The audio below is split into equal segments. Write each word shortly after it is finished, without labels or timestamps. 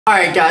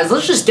Alright guys,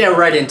 let's just get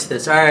right into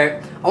this,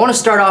 alright? I want to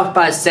start off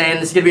by saying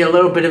this is going to be a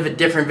little bit of a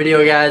different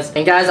video, guys.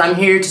 And guys, I'm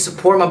here to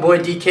support my boy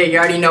DK. You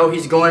already know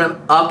he's going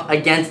up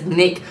against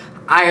Nick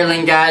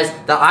Ireland, guys.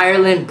 The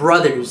Ireland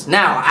brothers.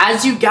 Now,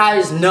 as you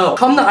guys know,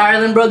 come the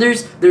Ireland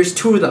brothers, there's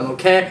two of them,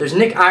 okay? There's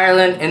Nick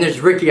Ireland and there's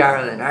Ricky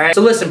Ireland, alright?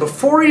 So listen,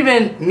 before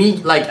even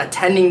me,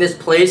 attending this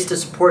place to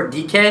support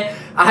DK,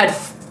 I had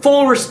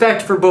full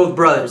respect for both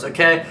brothers,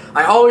 okay?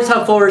 I always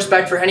have full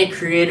respect for any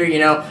creator, you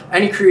know,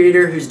 any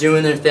creator who's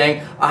doing their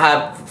thing. I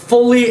have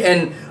fully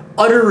and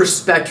utter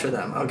respect for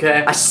them,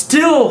 okay? I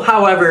still,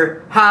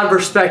 however, have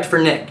respect for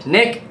Nick.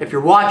 Nick, if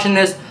you're watching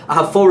this, I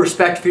have full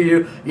respect for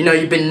you. You know,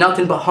 you've been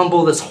nothing but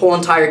humble this whole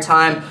entire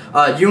time.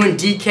 You and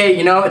DK,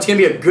 you know, it's gonna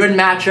be a good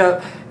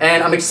matchup,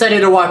 and I'm excited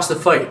to watch the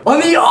fight.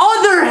 On the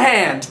other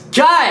hand,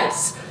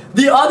 guys,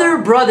 the other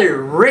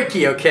brother,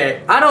 Ricky,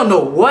 okay, I don't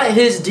know what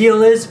his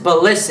deal is,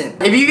 but listen,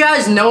 if you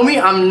guys know me,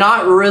 I'm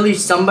not really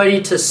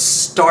somebody to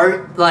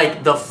start,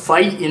 the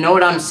fight, you know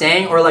what I'm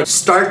saying? Or,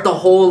 start the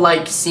whole,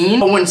 scene.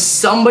 But when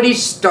somebody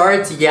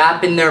starts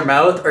yapping their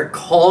mouth or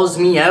calls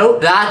me out,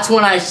 that's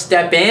when I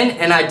step in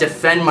and I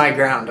defend my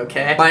ground,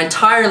 okay? My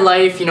entire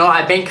life, you know,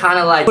 I've been kind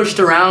of, pushed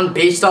around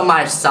based on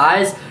my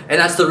size, and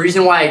that's the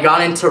reason why I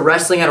got into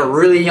wrestling at a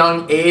really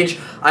young age.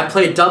 I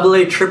played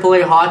AA,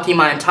 AAA hockey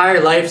my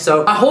entire life,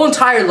 so my whole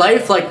entire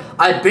life,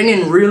 I've been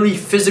in really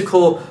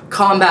physical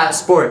combat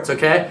sports,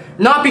 okay?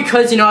 Not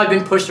because, you know, I've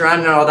been pushed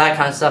around and all that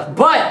kind of stuff,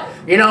 but,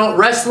 you know,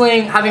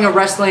 wrestling, having a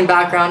wrestling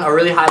background, a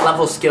really high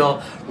level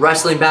skill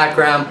wrestling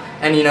background,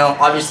 and, you know,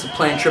 obviously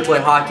playing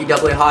AAA hockey,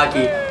 AA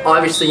hockey,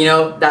 obviously, you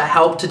know, that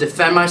helped to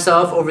defend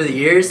myself over the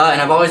years,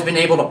 and I've always been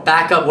able to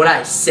back up what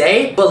I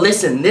say. But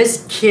listen,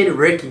 this kid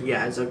Ricky,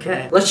 guys,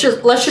 okay? Let's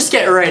just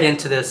get right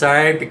into this,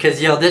 alright?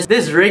 Because, yo,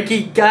 this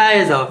Ricky guy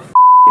is a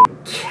f***ing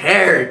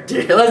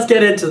character. Let's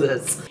get into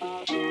this.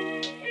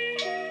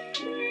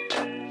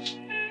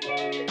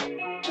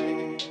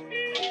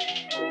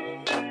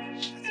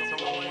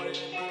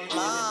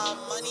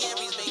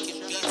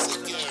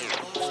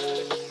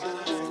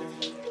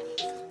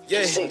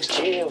 Yeah. They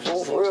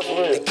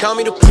call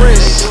me the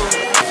prince,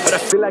 but I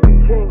feel like a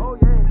king.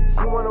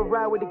 She wanna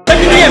ride with the king. What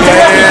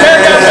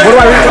do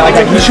I read?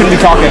 Like he shouldn't be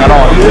talking at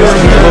all. He's a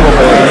little bit,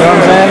 you know what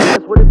I'm saying?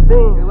 That's what it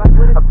seems.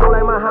 I feel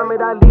like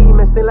Muhammad Ali,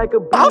 messing like a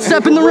beast. I'll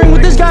step in the ring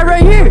with this guy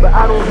right here.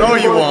 No,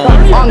 you won't.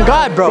 On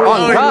God, bro,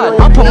 on God.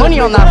 I'll put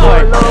money on that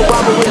fight.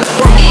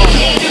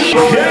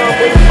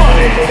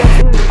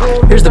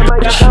 Here's the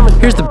bitch.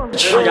 Here's the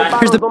bitch.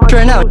 Here's the bitch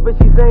right now.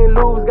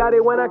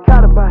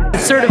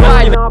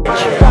 Certified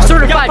bitch.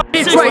 Certified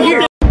bitch right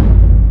here.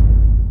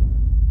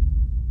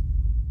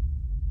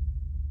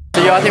 So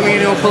yo, I think we're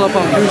gonna go pull up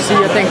on Goosey.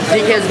 I think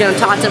DK's gonna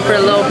toss him for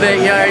a little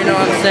bit. You already know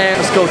what I'm saying.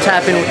 Let's go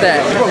tap in with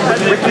that.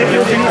 Ricky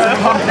needs to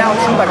come now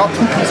too. I'll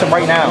two-piece him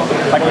right now.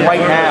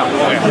 Right now.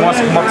 He wants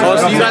to come up to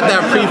so you got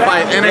that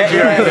pre-fight energy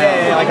right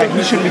now. Yeah,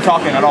 he shouldn't be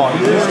talking at all.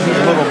 He's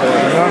a little bit,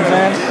 you know what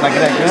I'm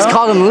saying? You know? Just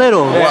call him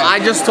little. Well, I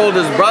just told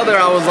his brother,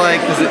 I was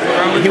like,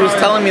 he was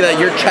telling me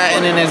that you're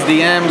chatting in his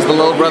DMs, the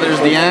little brother's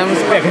DMs.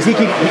 Yeah, because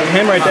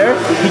him right there,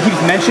 he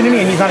keeps mentioning me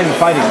and he's not even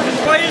fighting.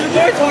 Why is your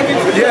boy talking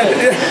to me?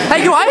 Yeah.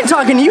 Hey, yo, I ain't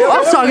talking to you. I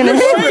was talking to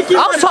him.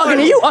 I was talking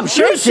to you. I'm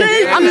shaking.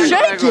 I'm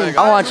shaking.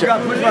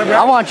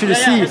 I want you to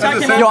see.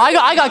 Yo,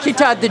 I got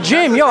kicked out at the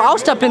gym. Yo, I'll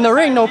step in the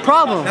ring, no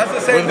problem. That's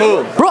the same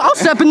move. Bro, I'll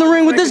step in the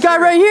ring with this guy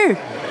right here.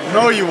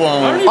 No, you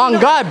won't. On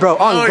God, bro.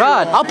 On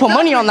God. I'll put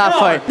money on that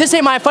fight. This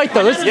ain't my fight,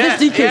 though. This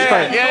DK's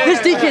fight. This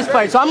DK's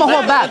fight, so I'm gonna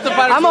hold back.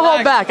 I'm gonna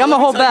hold back. I'm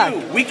gonna hold back.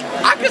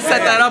 I can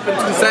set that up in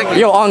 2 seconds.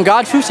 Yo, on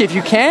God, Fusi, if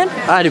you can,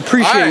 I'd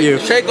appreciate you.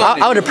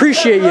 I would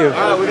appreciate you.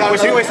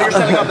 So you're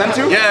setting up them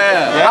too?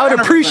 Yeah. I would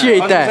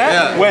appreciate that.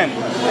 Yeah. When?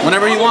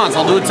 Whenever he wants.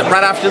 I'll do it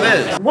right after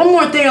this. One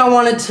more thing I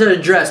wanted to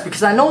address,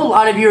 because I know a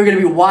lot of you are going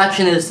to be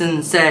watching this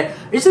and say,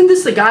 isn't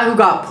this the guy who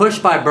got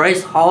pushed by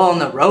Bryce Hall on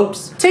the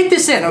ropes? Take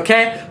this in,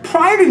 okay?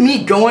 Prior to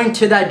me going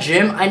to that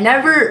gym, I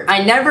never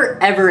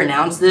ever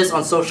announced this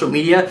on social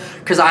media,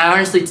 because I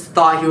honestly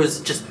thought he was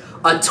just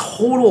a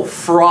total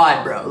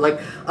fraud, bro.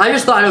 I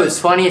just thought it was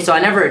funny, so I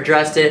never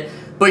addressed it.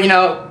 But, you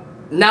know,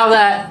 now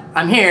that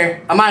I'm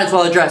here, I might as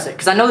well address it,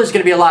 because I know there's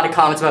going to be a lot of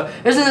comments about,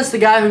 isn't this the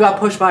guy who got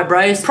pushed by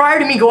Bryce? Prior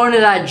to me going to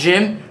that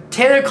gym,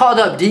 Taylor called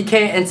up DK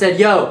and said,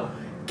 yo,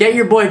 get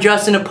your boy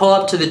Justin to pull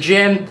up to the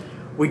gym.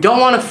 We don't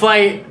want to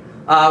fight.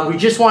 We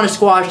just want to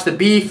squash the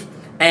beef,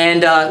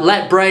 and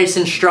let Bryce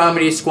and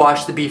Stromedy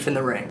squash the beef in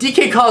the ring.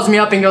 DK calls me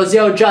up and goes,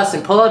 yo,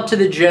 Justin, pull up to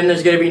the gym.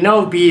 There's going to be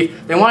no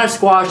beef. They want to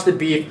squash the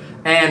beef,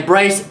 and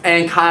Bryce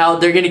and Kyle,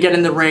 they're going to get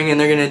in the ring and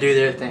they're going to do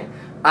their thing.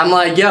 I'm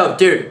like, yo,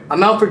 dude,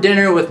 I'm out for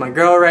dinner with my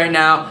girl right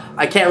now.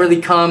 I can't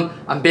really come.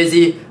 I'm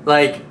busy.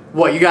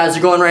 What, you guys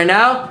are going right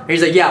now? And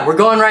he's like, yeah, we're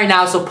going right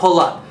now, so pull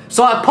up.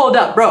 So I pulled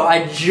up. Bro,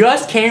 I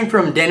just came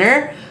from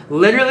dinner,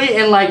 literally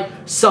in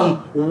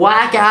some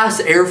whack-ass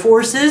Air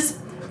Forces,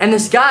 and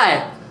this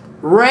guy,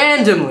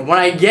 randomly, when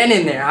I get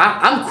in there,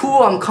 I'm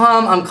cool, I'm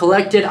calm, I'm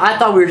collected. I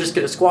thought we were just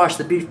going to squash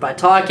the beef by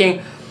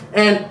talking,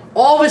 and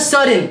all of a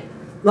sudden,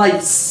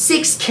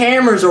 6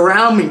 cameras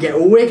around me get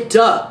whipped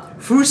up.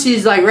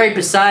 Fusi's right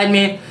beside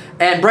me,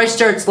 and Bryce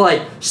starts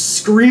like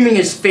screaming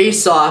his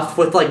face off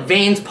with like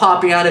veins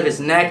popping out of his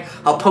neck.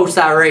 I'll post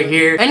that right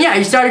here. And yeah,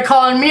 he started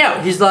calling me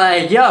out. He's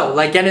like, yo,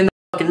 like get in the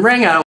fucking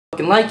ring, I don't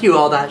fucking like you,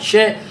 all that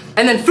shit.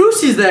 And then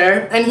Fousey's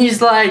there, and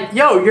he's like,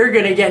 yo, you're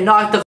gonna get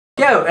knocked the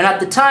fuck out. And at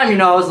the time, you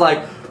know, I was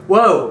like,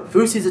 whoa,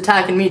 Fousey's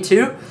attacking me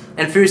too?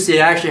 And Fousey,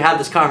 I actually had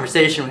this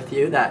conversation with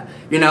you that,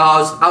 you know,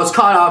 I was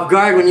caught off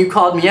guard when you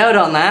called me out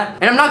on that.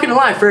 And I'm not gonna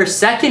lie, for a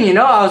second, you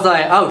know, I was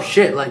like, oh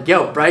shit, like,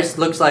 yo, Bryce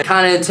looks like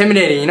kinda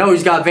intimidating, you know,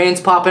 he's got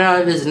veins popping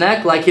out of his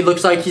neck, like he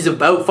looks like he's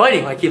about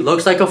fighting, like he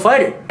looks like a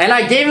fighter. And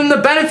I gave him the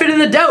benefit of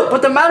the doubt,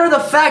 but the matter of the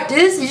fact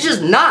is, he's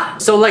just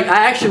not. So like,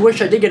 I actually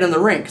wish I did get in the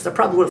ring, because I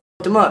probably would've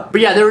him up. But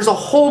yeah, there was a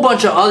whole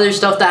bunch of other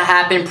stuff that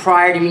happened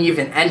prior to me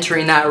even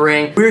entering that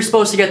ring. We were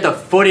supposed to get the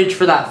footage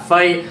for that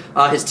fight.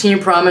 His team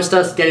promised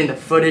us getting the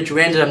footage.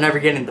 We ended up never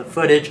getting the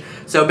footage.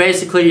 So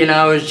basically, you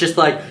know, it was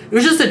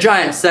just a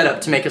giant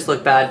setup to make us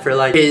look bad for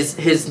like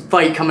his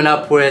fight coming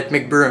up with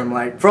McBroom.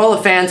 Like, for all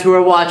the fans who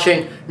are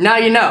watching, now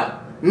you know.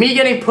 Me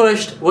getting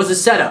pushed was a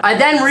setup. I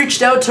then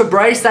reached out to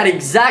Bryce that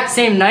exact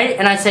same night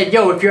and I said,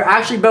 yo, if you're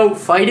actually about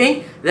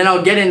fighting, then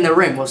I'll get in the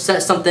ring. We'll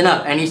set something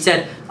up. And he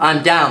said,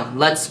 I'm down.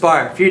 Let's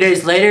spar. A few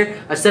days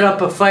later, I set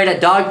up a fight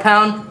at Dog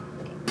Pound.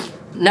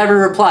 Never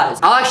replies.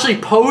 I'll actually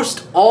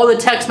post all the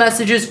text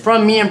messages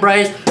from me and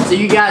Bryce so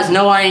you guys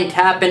know I ain't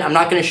capping. I'm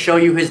not gonna show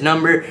you his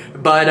number,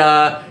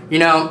 but you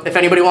know, if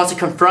anybody wants to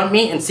confront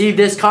me and see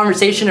this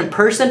conversation in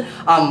person,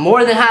 I'm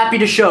more than happy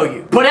to show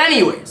you. But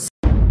anyways.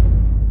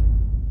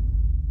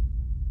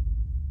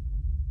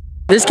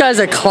 This guy's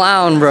a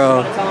clown,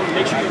 bro.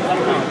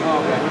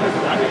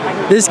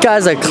 This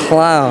guy's a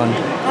clown.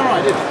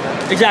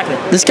 Exactly.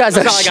 This guy's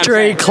a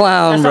straight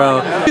clown, bro.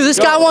 Dude, this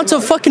guy wants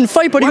to fucking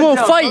fight, but he won't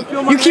fight.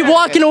 You keep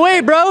walking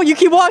away, bro. You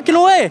keep walking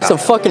away. It's a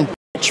fucking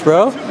bitch,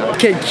 bro.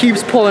 Kid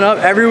keeps pulling up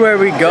everywhere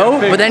we go,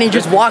 but then he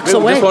just walks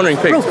away. Bro,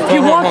 he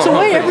walks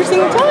away every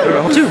single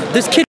time. Dude,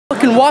 this kid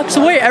fucking walks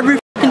away every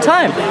fucking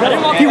time.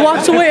 He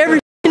walks away every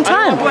fucking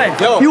time.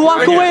 You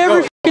walk away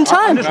every fucking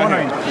time. I'm just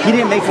wondering. He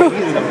didn't make it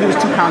either. He was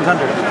 2 pounds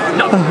under.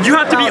 No, you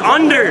have to be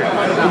under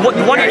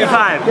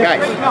 185.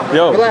 Guys.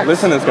 Yo,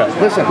 listen to this guy.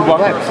 Listen.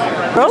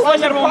 Bro,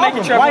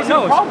 making sure everyone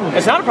knows.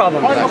 It's not a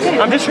problem.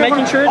 I'm just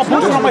making sure it's I'll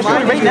post it on my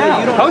story right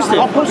now. Post it.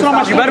 I'll post it on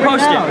my story. You better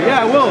post it.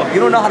 Yeah, I will.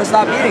 You don't know how to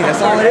stop eating.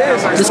 That's all it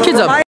is. This kid's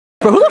a...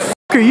 Bro, who the fuck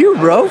are you,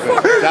 bro? Who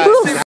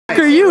the fuck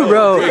are you,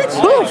 bro? Who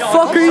the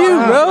fuck are you,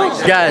 bro?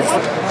 Guys,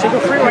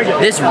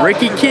 this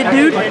Ricky kid,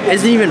 dude,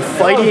 isn't even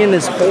fighting in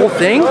this whole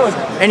thing,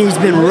 and he's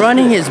been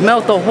running his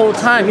mouth the whole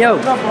time. Yo,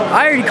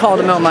 I already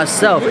called him out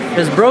myself.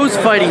 His bro's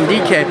fighting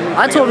DK.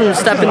 I told him to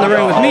step in the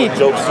ring with me.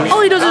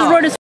 All he does is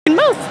run his fucking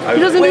mouth.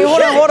 He doesn't do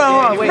shit. Hold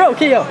on, wait. Bro,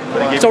 okay,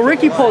 yo. So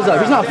Ricky pulls up.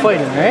 He's not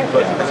fighting, right?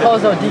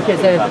 Calls out DK,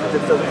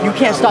 said, you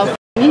can't stop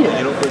eating.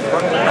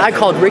 I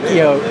called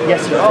Ricky out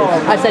yesterday.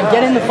 I said,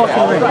 get in the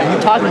fucking ring.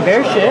 You're talking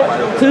bare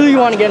shit. Clearly you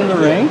want to get in the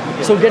ring,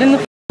 so get in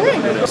the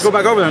ring. Let's go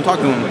back over there and talk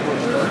to him.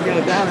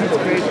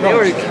 They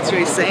were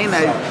straight saying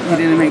that he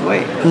didn't make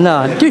weight.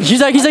 Nah, dude,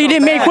 he's like he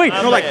didn't make weight.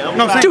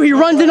 Dude, he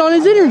runs in on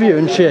his interview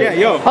and shit. Yeah,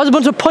 yo. I was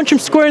about to punch him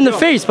square in the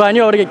face, but I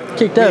knew I would get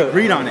kicked out.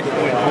 Agreed on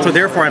it. So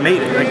therefore I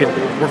made it.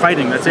 We're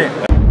fighting, that's it.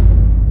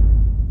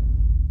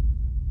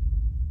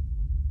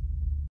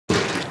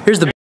 Here's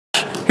the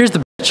bitch.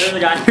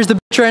 Here's the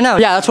bitch right now.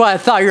 Yeah, that's why I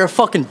thought you're a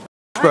fucking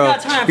bitch, bro.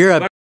 You're a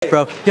bitch,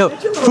 bro. Yo,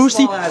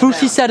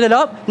 Fousey set it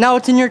up. Now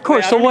it's in your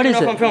court. So what is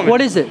it?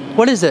 What is it?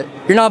 What is it?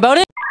 You're not about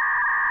it?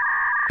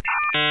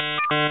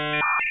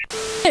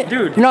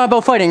 Dude, you're not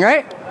about fighting,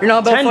 right? You're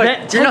not about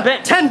fighting.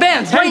 10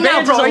 bands right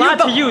now, bro. Is a lot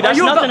to you. That's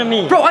nothing to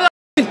me. Bro, I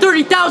got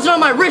 30,000 on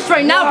my wrist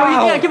right now, bro. You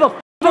think I give a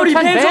fuck about 10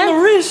 bands on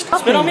the wrist?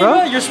 Spit on me,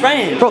 bro. You're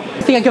spraying. Bro,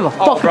 you think I give a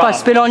fuck if I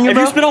spit on you,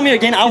 bro? If you spit on me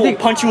again, I will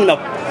punch you in the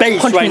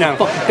face right now.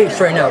 Punch me in the fucking face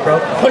right now, bro.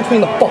 Punch me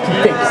in the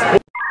fucking face.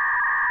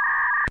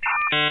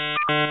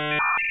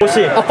 We'll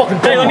see. I'll fucking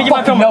hey, let me get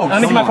my phone.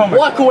 Let me get my phone.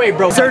 Walk away,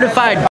 bro.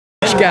 Certified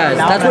bitch, guys.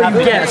 That's what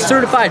you get. A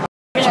certified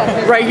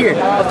bitch right here.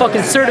 A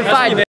fucking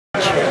certified bitch.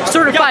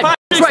 Certified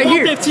bitch right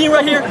here. 15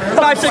 right here.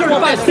 5, 6,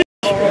 1,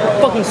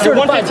 fucking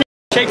certified.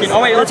 Shaking.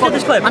 Oh wait, let's get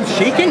this clip. I'm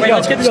shaking? Wait,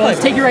 let's get this clip.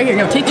 Let's take it right here.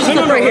 No, take this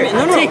clip right here.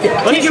 Take it.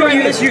 Take it right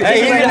here.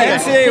 Hey, you're an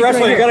NCAA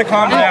wrestler, you gotta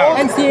calm down.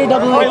 NCAA.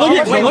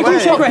 Look at me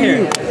shake right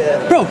here.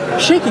 Bro,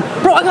 shaking.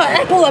 Bro, I got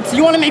epilepsy.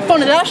 You wanna make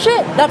fun of that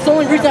shit? That's the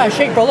only reason I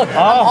shake, bro. Look,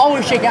 I'm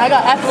always shaking. I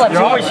got epilepsy.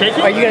 You're always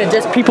shaking? Are you gonna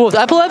diss people with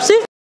epilepsy?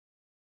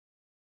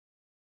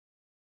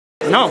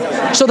 No.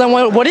 So then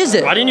what is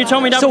it? Why didn't you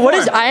tell me that So before? what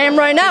is it? I am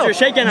right now. You're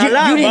shaking a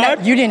lot,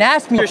 bud. You didn't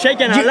ask me. You're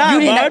shaking a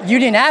lot, bud. You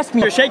didn't ask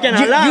me. You're shaking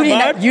a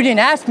lot, bud. You didn't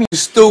ask me.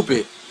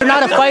 Stupid. You're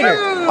not a fighter.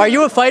 Are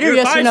you a fighter? You're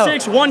yes or no?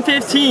 5'6",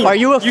 115. Are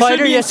you a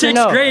fighter? Yes or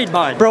no? You should be in 6th grade,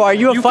 bud. Bro, are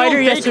you a fighter?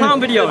 Yes or no?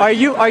 Videos.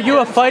 Are you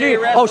a fighter?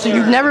 Oh, so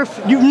you've never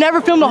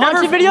filmed a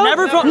haunted video?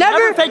 Never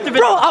faked the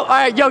video. Bro, all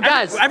right, yo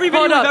guys. Every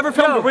video you've ever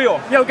filmed is real.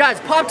 Yo guys,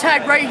 pop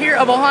tag right here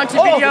of a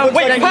haunted video.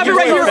 Wait, pop it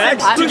right here.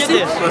 Get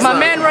this. My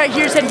man right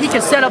here said he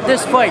can set up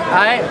this fight. All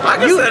right. I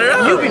can set it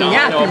up. You've been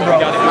yapping, bro.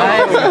 All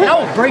right.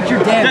 I will break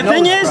your damn nose. The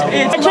thing is,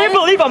 I can't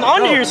believe believe I'm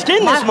under your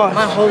skin this month.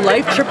 My whole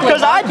life,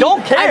 because I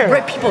don't care. I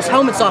rip people's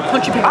helmets off,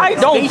 punching people. I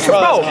don't,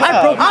 bro.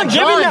 I broke my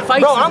jaw in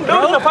fights. Bro, I'm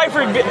building a fight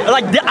for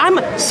like I'm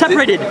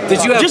separated.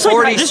 Did you have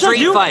 40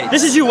 street fights?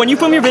 This is you when you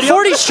film your video.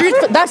 40 street.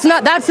 That's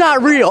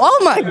not real.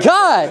 Oh my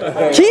God,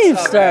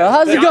 Keemstar,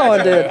 how's it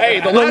going, dude? Hey,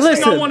 the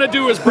last thing I want to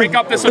do is break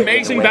up this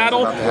amazing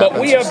battle, but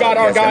we have got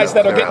our guys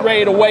that are getting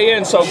ready to weigh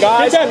in. So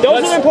guys,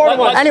 those are important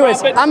ones.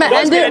 Anyways, I'm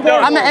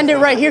gonna end it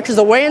right here because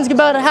the weigh-in's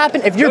about to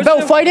happen. If you're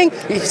about fighting,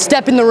 you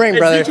step in the ring,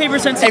 brother.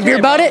 If you're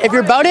about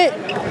it,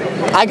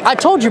 I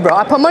told you, bro.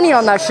 I put money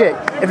on that shit.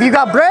 If you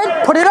got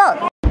bread, put it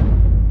up.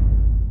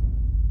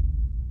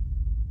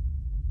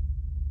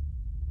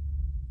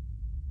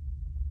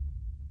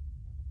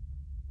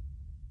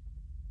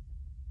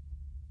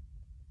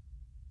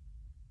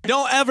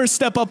 Don't ever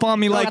step up on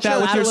me like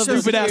that with your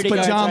stupid ass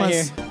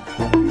pajamas.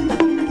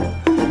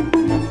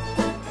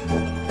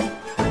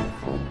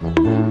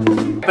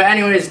 But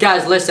anyways,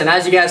 guys, listen,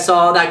 as you guys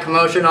saw all that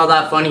commotion, all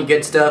that funny,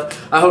 good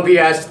stuff, I hope you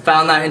guys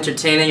found that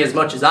entertaining as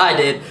much as I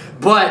did.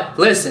 But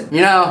listen,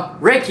 you know,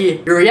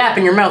 Ricky, you were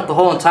yapping your mouth the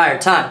whole entire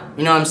time.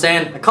 You know what I'm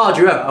saying? I called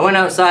you out. I went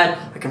outside,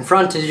 I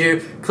confronted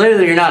you.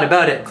 Clearly you're not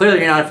about it. Clearly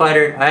you're not a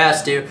fighter. I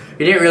asked you.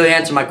 You didn't really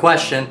answer my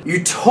question.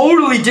 You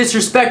totally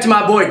disrespected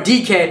my boy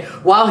DK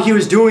while he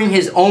was doing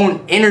his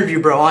own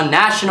interview, bro, on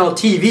national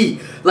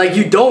TV. Like,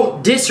 you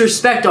don't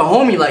disrespect a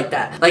homie like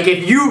that. Like,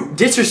 if you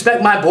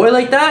disrespect my boy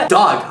like that,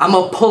 dog,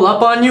 I'ma pull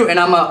up on you and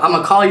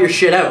I'ma call your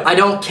shit out. I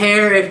don't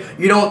care if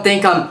you don't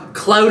think I'm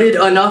clouded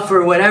enough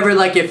or whatever.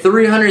 Like, if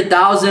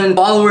 300,000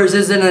 followers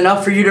isn't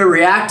enough for you to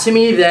react to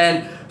me,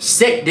 then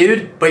sick,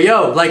 dude. But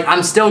yo, like,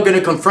 I'm still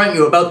gonna confront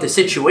you about the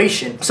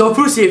situation. So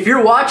Fusi, if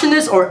you're watching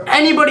this, or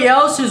anybody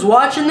else who's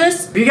watching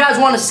this, if you guys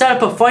want to set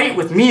up a fight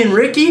with me and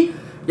Ricky,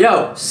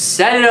 yo,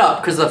 set it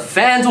up, because the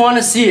fans want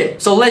to see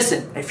it. So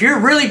listen, if you're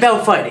really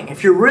about fighting,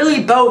 if you're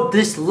really about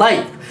this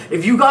life,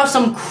 if you got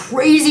some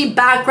crazy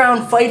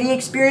background fighting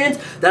experience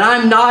that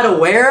I'm not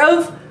aware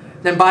of,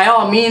 then by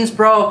all means,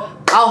 bro,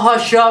 I'll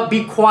hush up,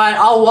 be quiet,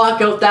 I'll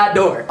walk out that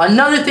door.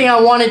 Another thing I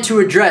wanted to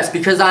address,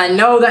 because I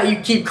know that you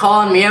keep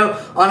calling me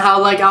out on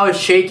how like I was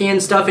shaky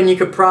and stuff, and you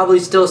could probably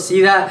still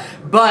see that,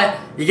 but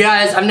you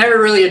guys, I've never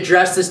really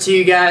addressed this to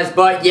you guys,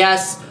 but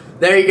yes,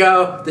 there you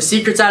go. The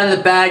secret's out of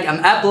the bag.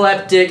 I'm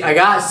epileptic. I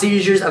got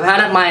seizures. I've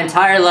had it my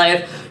entire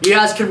life. You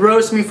guys could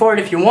roast me for it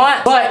if you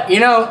want, but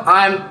you know,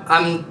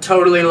 I'm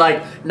totally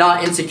like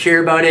not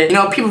insecure about it. You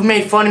know, people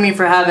made fun of me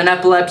for having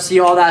epilepsy,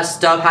 all that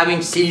stuff,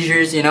 having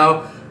seizures, you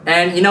know,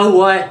 and you know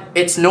what?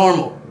 It's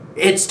normal.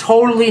 It's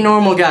totally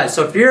normal, guys.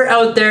 So if you're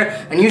out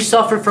there and you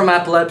suffer from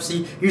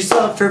epilepsy, you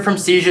suffer from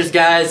seizures,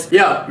 guys,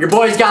 yo, your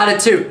boy's got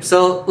it too.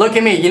 So look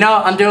at me, you know,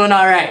 I'm doing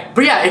all right.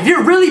 But yeah, if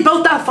you're really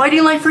about that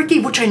fighting life, Ricky,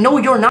 which I know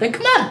you're not, then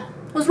come on,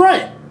 let's run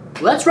it.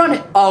 Let's run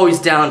it. Always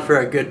down for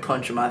a good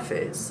punch in my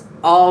face.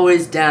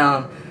 Always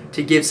down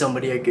to give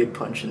somebody a good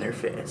punch in their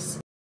face.